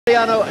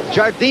Giuliano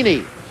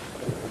Giardini,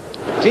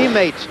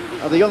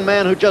 teammate of the young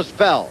man who just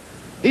fell.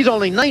 He's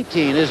only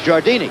 19, is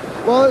Giardini.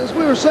 Well, as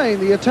we were saying,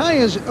 the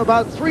Italians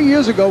about 3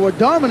 years ago were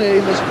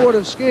dominating the sport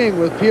of skiing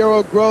with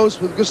Piero Gross,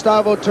 with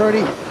Gustavo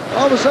Terni.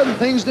 All of a sudden,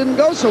 things didn't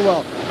go so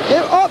well.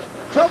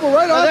 Trouble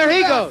right off. There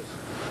he goes.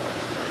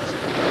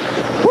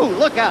 Whew,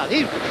 look out.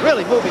 He's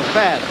really moving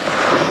fast.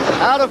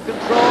 Out of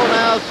control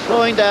now,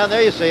 slowing down.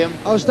 There you see him.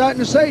 I was starting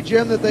to say,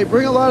 Jim, that they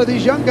bring a lot of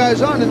these young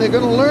guys on, and they're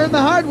going to learn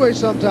the hard way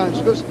sometimes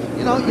because,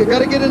 you know, you got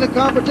to get into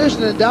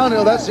competition, and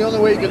downhill, that's the only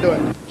way you can do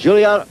it.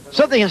 Giuliano,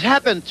 something has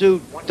happened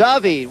to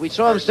David. We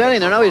saw him standing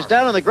there. Now he's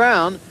down on the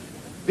ground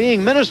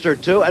being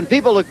ministered to, and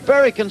people look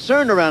very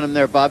concerned around him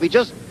there, Bob. He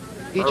just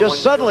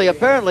suddenly,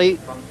 apparently,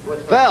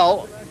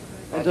 fell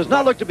and does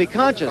not look to be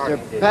conscious.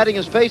 They're patting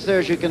his face there,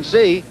 as you can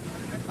see.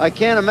 I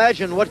can't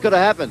imagine what could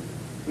have happened.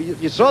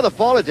 You saw the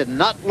fall. It did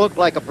not look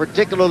like a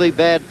particularly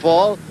bad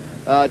fall.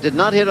 Did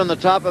not hit on the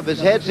top of his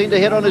head. Seemed to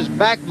hit on his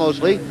back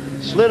mostly.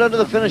 Slid under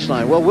the finish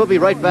line. Well, we'll be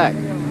right back.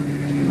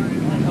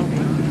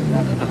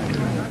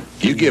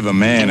 You give a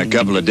man a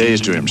couple of days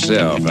to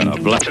himself and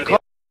a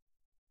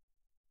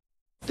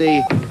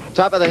the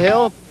top of the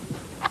hill,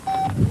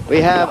 we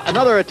have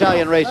another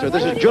Italian racer.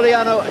 This is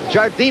Giuliano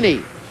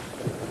Giardini,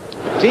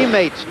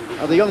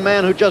 teammate of the young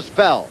man who just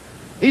fell.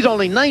 He's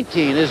only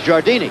 19, is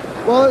Giardini.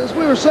 Well, as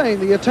we were saying,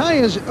 the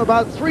Italians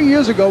about 3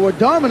 years ago were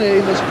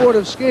dominating the sport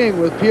of skiing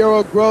with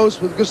Piero Gross,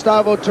 with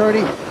Gustavo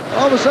Terni.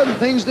 All of a sudden,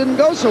 things didn't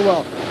go so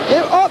well.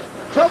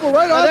 Trouble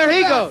right off. There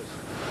he goes.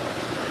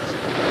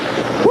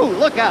 Whew,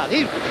 look out.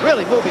 He's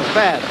really moving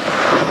fast.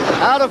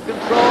 Out of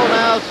control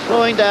now,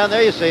 slowing down.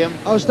 There you see him.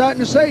 I was starting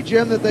to say,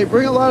 Jim, that they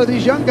bring a lot of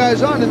these young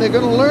guys on, and they're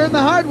going to learn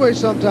the hard way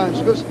sometimes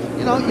because,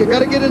 you know, you got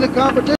to get into competition.